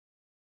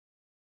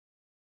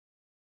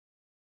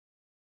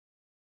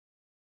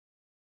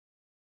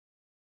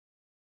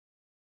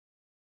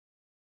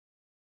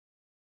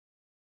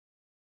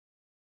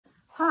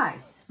Hi,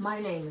 my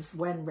name is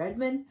Wen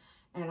Redmond,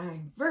 and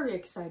I'm very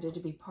excited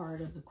to be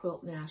part of the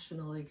Quilt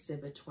National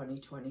Exhibit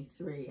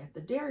 2023 at the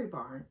Dairy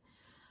Barn.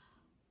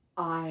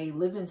 I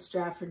live in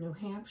Stratford, New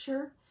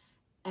Hampshire,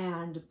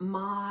 and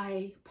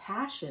my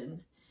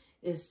passion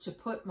is to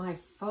put my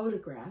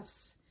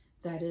photographs,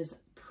 that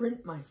is,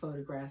 print my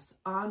photographs,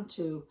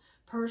 onto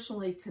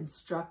personally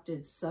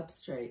constructed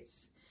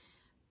substrates.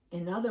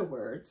 In other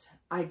words,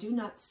 I do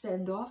not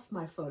send off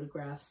my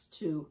photographs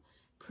to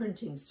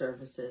printing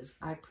services.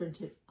 I print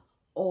it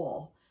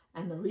all.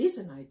 And the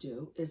reason I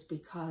do is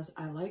because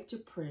I like to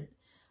print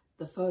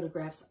the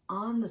photographs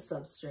on the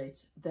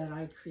substrates that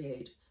I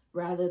create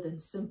rather than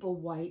simple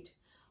white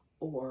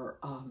or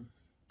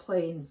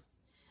plain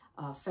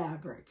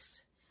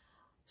fabrics.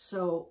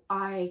 So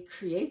I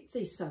create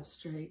the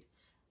substrate,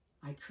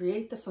 I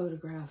create the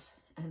photograph,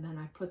 and then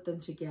I put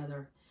them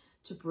together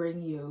to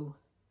bring you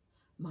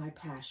my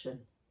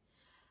passion.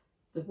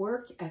 The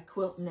work at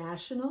Quilt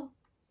National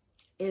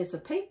is a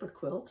paper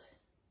quilt,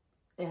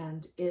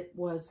 and it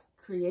was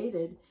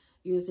created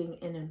using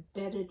an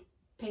embedded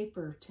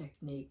paper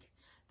technique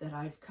that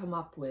I've come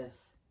up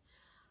with.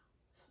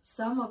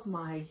 Some of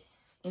my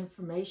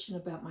information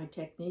about my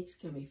techniques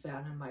can be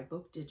found in my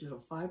book, Digital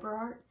Fiber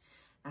Art,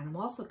 and I'm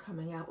also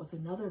coming out with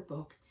another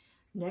book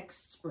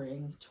next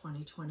spring,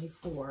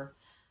 2024,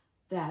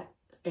 that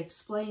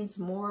explains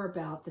more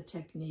about the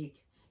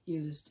technique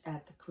used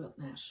at the Quilt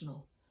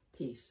National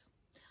piece.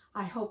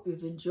 I hope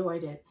you've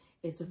enjoyed it.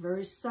 It's a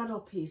very subtle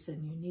piece,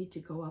 and you need to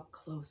go up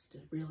close to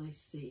really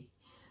see.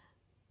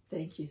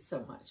 Thank you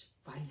so much.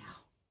 Bye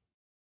now.